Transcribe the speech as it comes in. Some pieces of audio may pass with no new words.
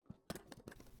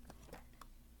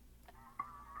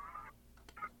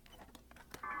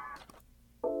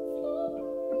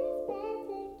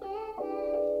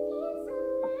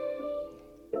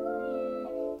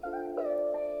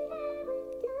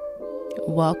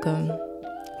Welcome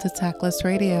to Tactless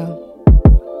Radio.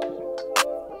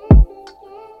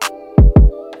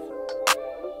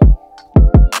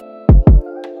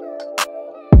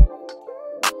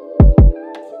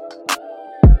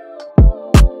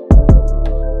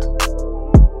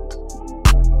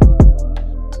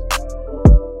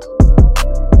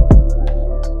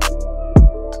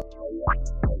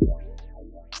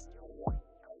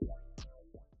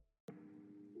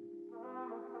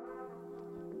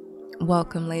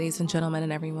 Welcome, ladies and gentlemen,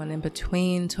 and everyone in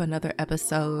between, to another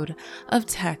episode of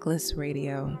Tactless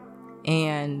Radio.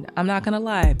 And I'm not gonna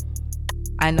lie,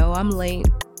 I know I'm late,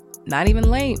 not even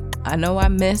late. I know I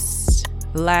missed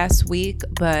last week,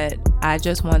 but I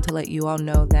just want to let you all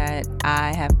know that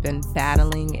I have been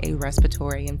battling a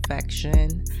respiratory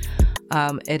infection.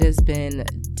 It has been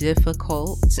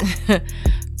difficult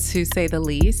to say the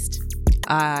least.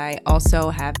 I also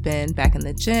have been back in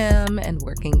the gym and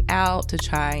working out to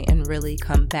try and really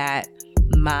combat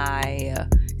my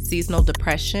seasonal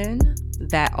depression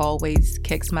that always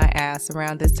kicks my ass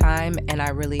around this time. And I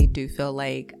really do feel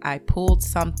like I pulled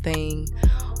something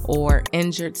or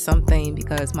injured something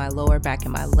because my lower back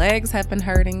and my legs have been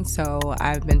hurting. So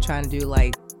I've been trying to do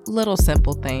like little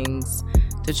simple things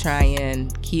to try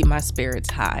and keep my spirits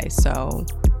high. So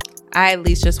I at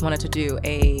least just wanted to do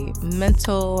a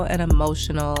mental and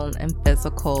emotional and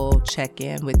physical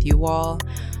check-in with you all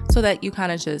so that you kind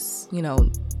of just,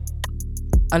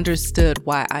 understood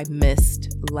why I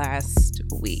missed last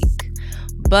week.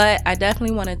 But I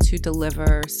definitely wanted to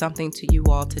deliver something to you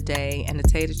all today. And to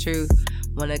tell you the truth,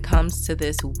 when it comes to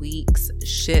this week's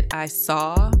Shit I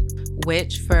Saw,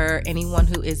 which for anyone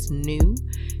who is new,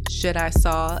 Shit I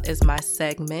Saw is my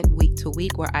segment week to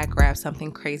week where I grab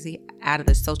something crazy out of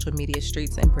the social media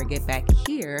streets and bring it back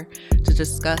here to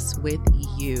discuss with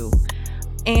you.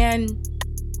 And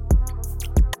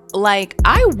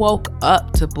I woke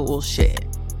up to bullshit,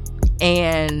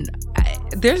 and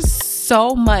there's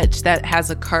so much that has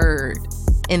occurred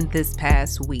in this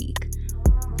past week,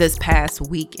 this past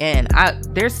weekend. I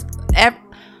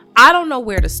don't know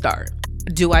where to start.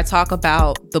 Do I talk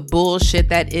about the bullshit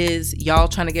that is y'all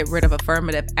trying to get rid of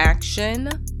affirmative action?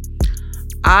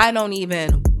 I don't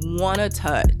even want to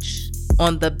touch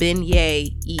on the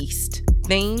Beignet East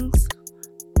things,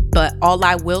 but all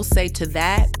I will say to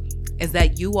that is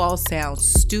that you all sound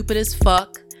stupid as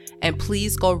fuck, and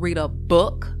please go read a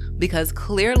book, because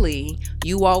clearly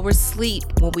you all were asleep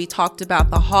when we talked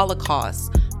about the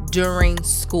Holocaust during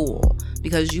school,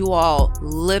 because you all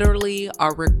literally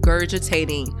are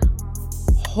regurgitating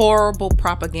horrible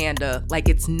propaganda like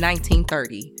it's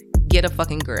 1930. Get a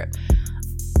fucking grip.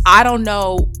 I don't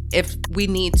know if we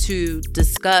need to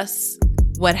discuss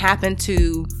what happened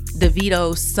to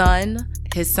DeVito's son.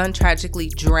 His son tragically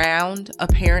drowned,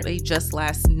 apparently just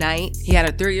last night. He had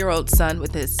a 3-year-old son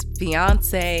with his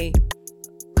fiance.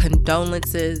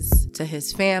 Condolences to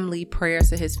his family, prayers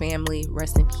to his family,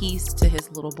 rest in peace to his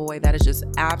little boy. That is just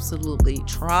absolutely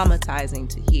traumatizing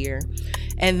to hear.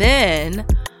 And then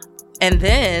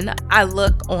I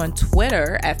look on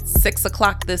Twitter at 6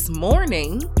 o'clock this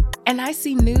morning, and I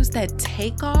see news that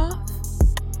Takeoff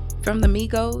from the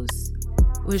Migos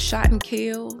was shot and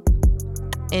killed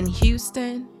in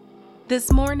Houston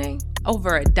this morning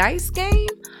over a dice game.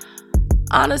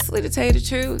 Honestly, to tell you the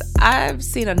truth, I've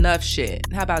seen enough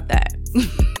shit. How about that?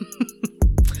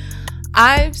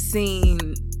 I've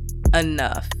seen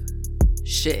enough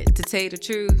shit, to tell you the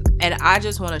truth, and I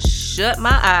just want to shut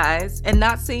my eyes and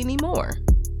not see anymore,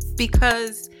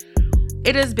 because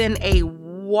it has been a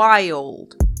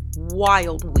wild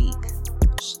week.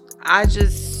 I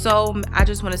just want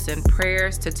to send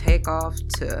prayers to Takeoff,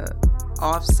 to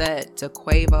Offset, to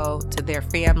Quavo, to their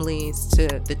families, to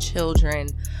the children.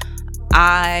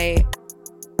 I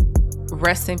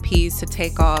rest in peace to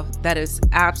Takeoff. That is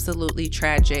absolutely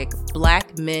tragic.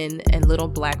 Black men and little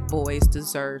black boys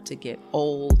deserve to get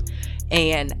old.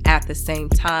 And at the same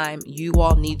time, you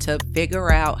all need to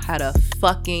figure out how to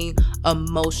fucking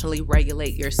emotionally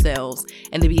regulate yourselves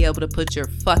and to be able to put your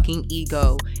fucking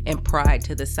ego and pride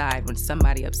to the side when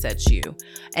somebody upsets you.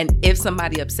 And if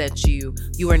somebody upsets you,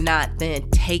 you are not then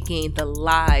taking the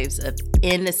lives of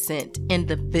innocent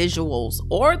individuals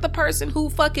or the person who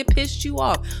fucking pissed you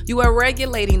off. You are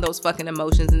regulating those fucking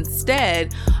emotions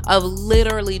instead of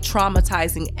literally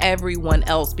traumatizing everyone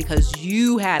else because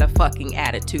you had a fucking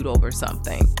attitude over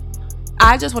something.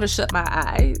 I just want to shut my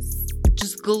eyes.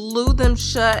 Just glue them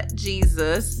shut,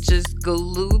 Jesus. Just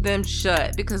glue them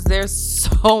shut, because there's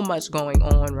so much going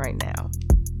on right now.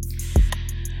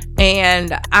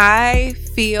 And I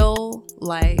feel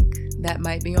like that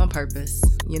might be on purpose.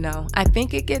 You know, I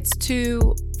think it gets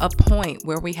to a point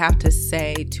where we have to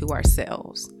say to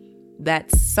ourselves that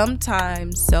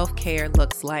sometimes self-care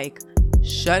looks like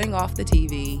shutting off the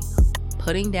TV,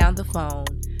 putting down the phone,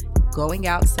 going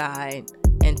outside,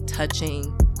 and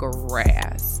touching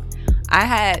grass. I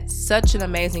had such an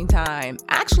amazing time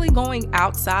actually going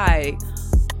outside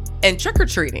and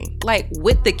trick-or-treating, like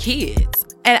with the kids.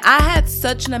 And I had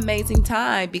such an amazing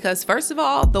time because, first of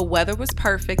all, the weather was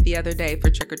perfect the other day for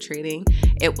trick-or-treating.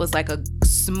 It was like a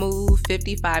smooth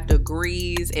 55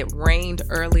 degrees. It rained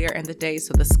earlier in the day,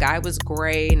 so the sky was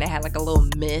gray and it had like a little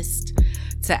mist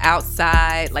to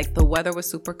outside. Like, the weather was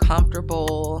super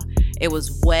comfortable. It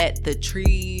was wet. The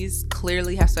trees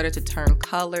clearly have started to turn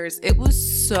colors. It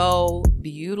was so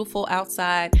beautiful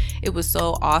outside. It was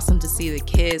so awesome to see the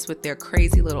kids with their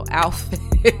crazy little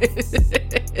outfits.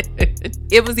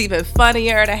 It was even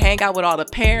funnier to hang out with all the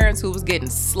parents who was getting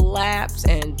slapped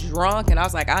and drunk. And I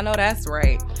was like, I know that's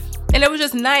right. And it was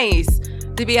just nice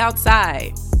to be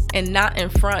outside and not in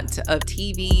front of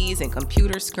TVs and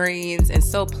computer screens and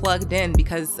so plugged in,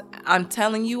 because I'm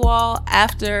telling you all,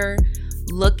 after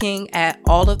looking at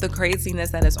all of the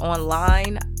craziness that is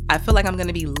online, I feel like I'm going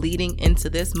to be leading into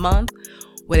this month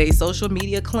with a social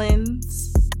media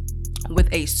cleanse, with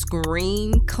a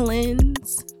screen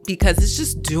cleanse, because it's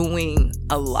just doing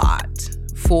a lot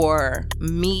for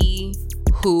me,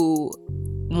 who,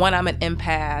 one, I'm an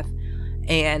empath,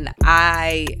 and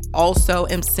I also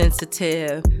am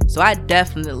sensitive. So I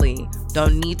definitely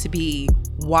don't need to be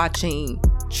watching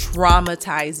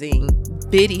traumatizing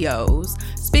videos.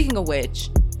 Speaking of which,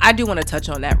 I do want to touch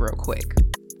on that real quick.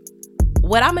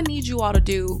 What I'm going to need you all to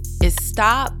do is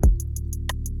stop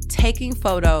taking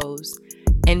photos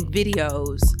and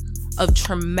videos of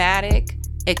traumatic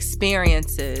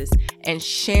experiences and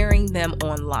sharing them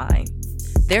online.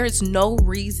 There is no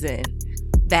reason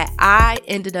that I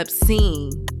ended up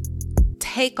seeing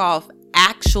Takeoff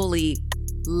actually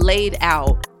laid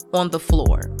out on the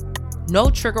floor. No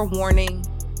trigger warning,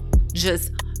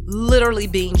 just literally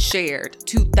being shared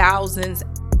to thousands,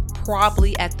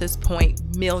 probably at this point,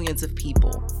 millions of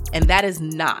people. And that is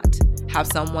not how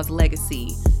someone's legacy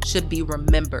should be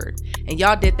remembered. And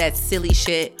y'all did that silly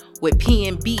shit with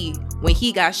PNB when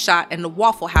he got shot in the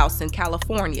Waffle House in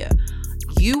California.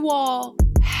 You all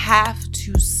have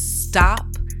to stop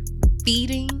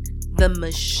feeding the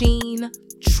machine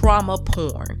trauma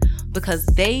porn, because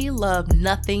they love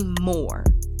nothing more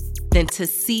than to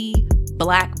see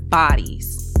Black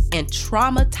bodies and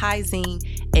traumatizing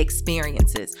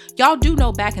experiences. Y'all do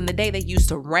know back in the day they used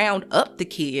to round up the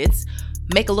kids,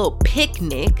 make a little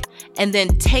picnic, and then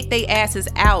take their asses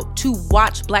out to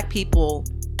watch Black people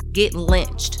get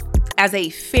lynched as a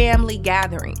family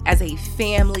gathering, as a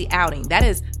family outing. That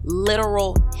is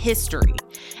literal history.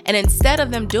 And instead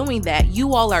of them doing that,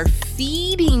 you all are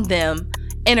feeding them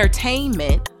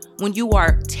entertainment when you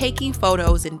are taking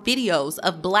photos and videos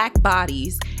of Black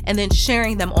bodies and then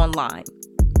sharing them online.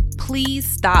 Please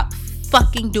stop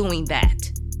fucking doing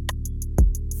that.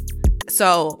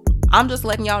 So I'm just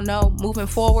letting y'all know, moving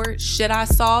forward, shit I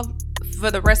saw for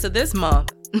the rest of this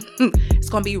month, it's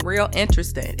gonna be real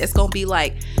interesting. It's gonna be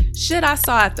like shit I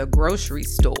saw at the grocery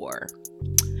store,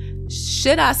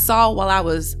 shit I saw while I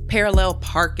was parallel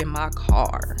parking my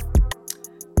car,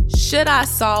 shit I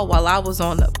saw while I was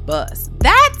on the bus.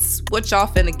 That's what y'all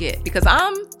finna get, because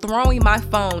I'm throwing my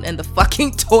phone in the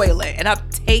fucking toilet and I'm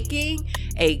taking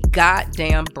a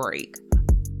goddamn break.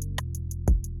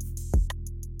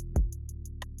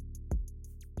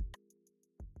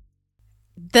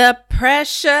 The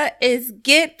pressure is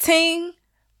getting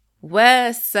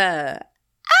worse. I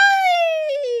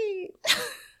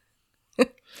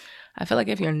feel like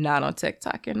if you're not on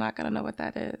TikTok, you're not going to know what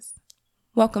that is.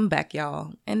 Welcome back,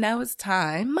 y'all. And now it's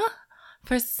time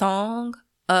for Song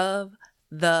of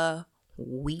the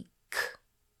Week.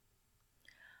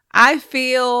 I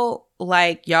feel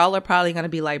like y'all are probably going to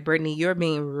be like, Brittany, you're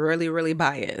being really, really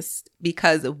biased,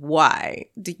 because why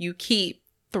do you keep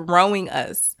throwing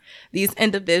us these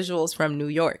individuals from New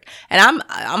York? And I'm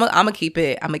gonna keep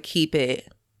it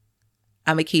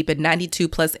 92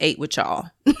 plus 8 with y'all.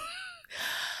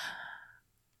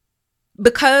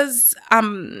 Because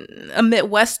I'm a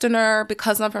Midwesterner,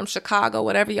 because I'm from Chicago,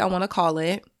 whatever y'all want to call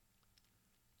it,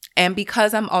 and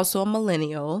because I'm also a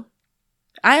millennial,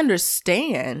 I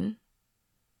understand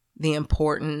the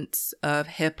importance of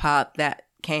hip hop that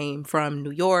came from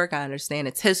New York. I understand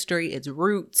its history, its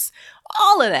roots,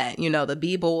 all of that. You know, the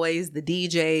B-boys, the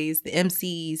DJs, the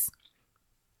MCs.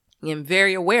 I'm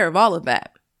very aware of all of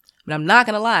that. But I'm not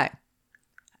going to lie.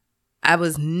 I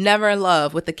was never in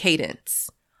love with the cadence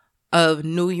of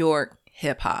New York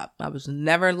hip hop. I was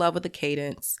never in love with the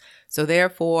cadence. So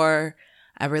therefore,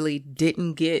 I really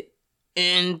didn't get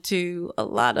into a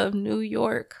lot of New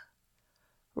York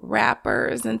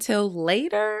rappers until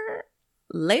later,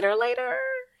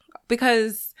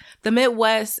 because the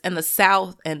Midwest and the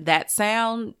South and that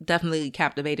sound definitely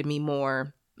captivated me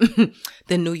more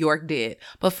than New York did.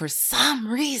 But for some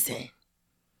reason,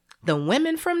 the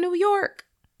women from New York,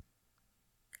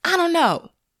 I don't know.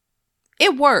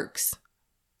 It works.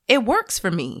 It works for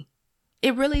me.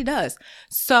 It really does.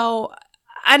 So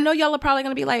I know y'all are probably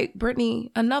going to be like,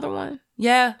 Brittany, another one?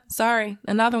 Yeah, sorry,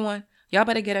 another one. Y'all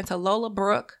better get into Lola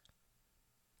Brooke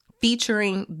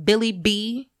featuring Billy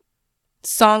B.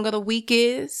 Song of the week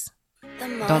is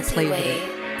Don't Play With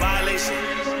It. Violation.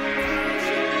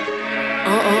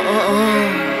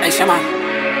 Hey, Shama.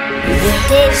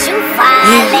 Did you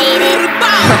violate it?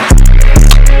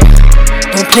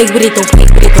 Don't play with it, don't play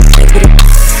with it, don't play with it.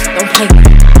 Don't play with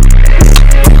it.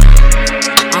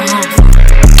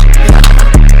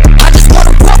 I just want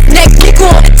a rough neck nigga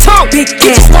on the tongue. Big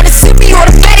you just wanna see me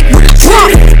automatic with a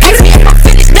drum. Ask me if I'm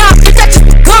finished now, bitch, I just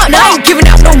begun. I ain't giving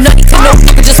out no nothing to no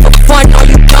nigga just for fun. Are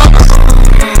you dumb?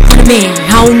 100 man,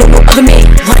 I don't know no other man.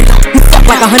 You fuck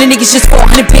like 100 niggas just for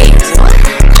 100 bands.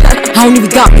 I don't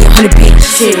even got me 100 bands.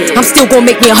 Shit. I'm still gonna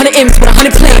make me 100 M's with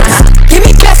 100 plans. Give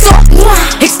me peso,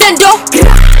 extendo.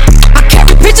 I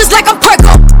carry bitches like I'm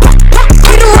Prego.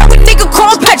 Hit her up with nigga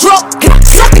called Pedro.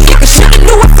 Suck a nigga, shoulda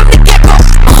knew it from the get-go.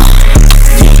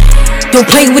 Don't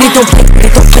play with it, don't play with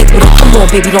it, don't play with it. Come on,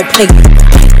 baby, don't play with it.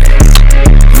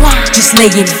 Just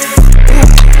lay in it.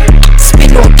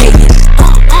 Spin all day in it.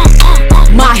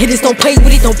 My hitters don't play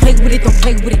with it, don't play with it, don't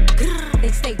play with it. They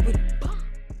stay with it.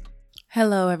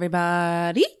 Hello,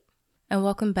 everybody, and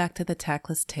welcome back to the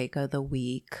Tactless Take of the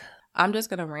Week. I'm just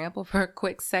going to ramble for a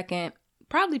quick second,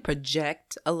 probably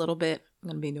project a little bit. I'm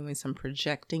going to be doing some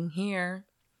projecting here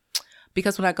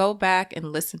because when I go back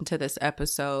and listen to this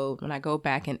episode, when I go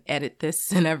back and edit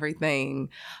this and everything,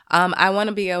 I want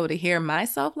to be able to hear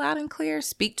myself loud and clear,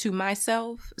 speak to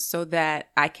myself so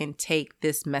that I can take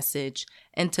this message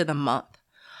into the month.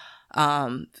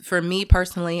 For me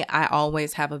personally, I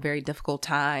always have a very difficult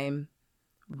time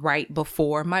right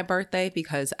before my birthday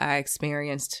because I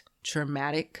experienced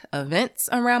traumatic events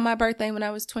around my birthday when I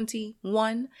was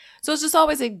 21. So it's just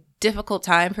always a difficult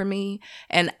time for me.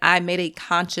 And I made a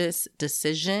conscious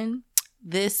decision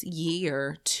this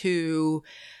year to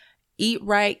eat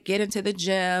right, get into the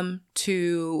gym,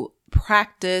 to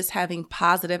practice having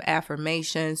positive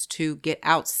affirmations, to get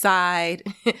outside,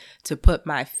 to put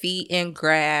my feet in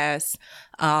grass,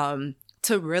 to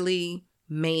really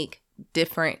make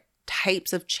different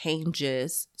types of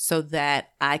changes so that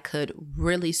I could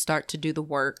really start to do the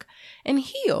work and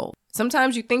heal.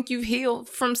 Sometimes you think you've healed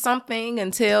from something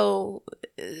until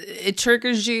it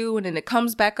triggers you and then it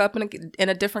comes back up in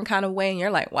a different kind of way and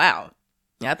you're like, wow,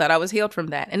 I thought I was healed from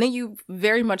that. And then you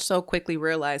very much so quickly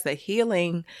realize that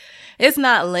healing is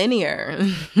not linear.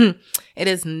 It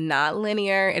is not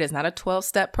linear. It is not a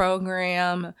 12-step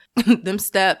program. Them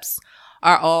steps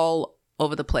are all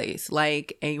over the place,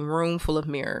 like a room full of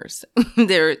mirrors.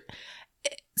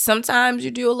 Sometimes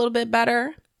you do a little bit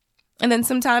better, and then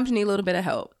sometimes you need a little bit of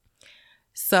help.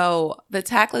 So the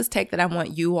tactless take that I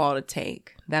want you all to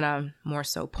take, that I'm more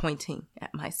so pointing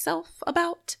at myself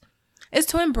about, is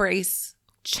to embrace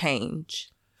change.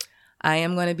 I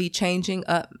am going to be changing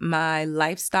up my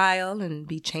lifestyle and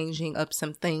be changing up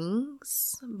some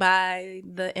things by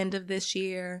the end of this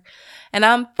year. And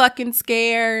I'm fucking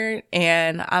scared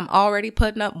and I'm already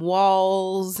putting up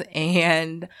walls.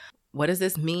 And what does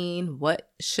this mean? What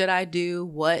should I do?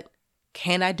 What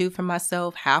can I do for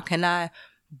myself? How can I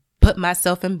put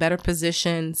myself in better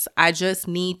positions? I just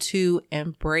need to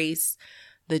embrace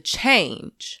the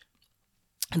change.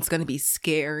 It's going to be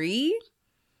scary,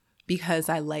 because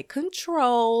I like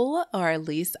control, or at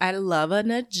least I love an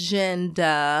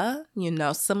agenda,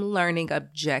 some learning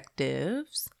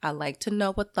objectives. I like to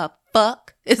know what the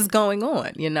fuck is going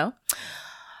on,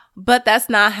 But that's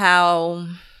not how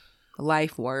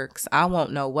life works. I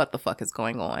won't know what the fuck is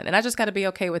going on. And I just got to be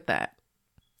okay with that.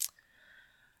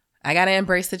 I got to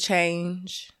embrace the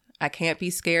change. I can't be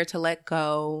scared to let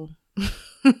go.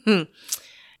 And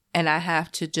I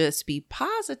have to just be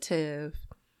positive.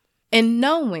 And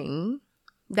knowing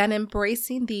that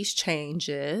embracing these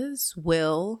changes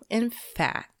will, in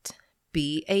fact,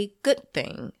 be a good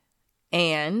thing.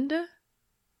 And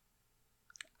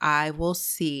I will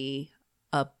see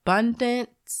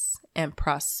abundance and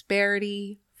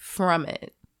prosperity from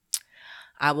it.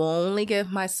 I will only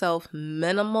give myself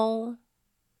minimal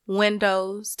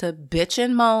windows to bitch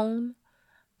and moan,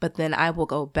 but then I will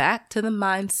go back to the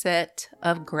mindset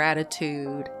of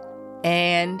gratitude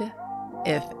and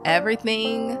if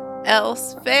everything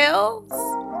else fails,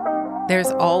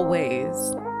 there's always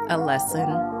a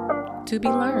lesson to be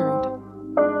learned.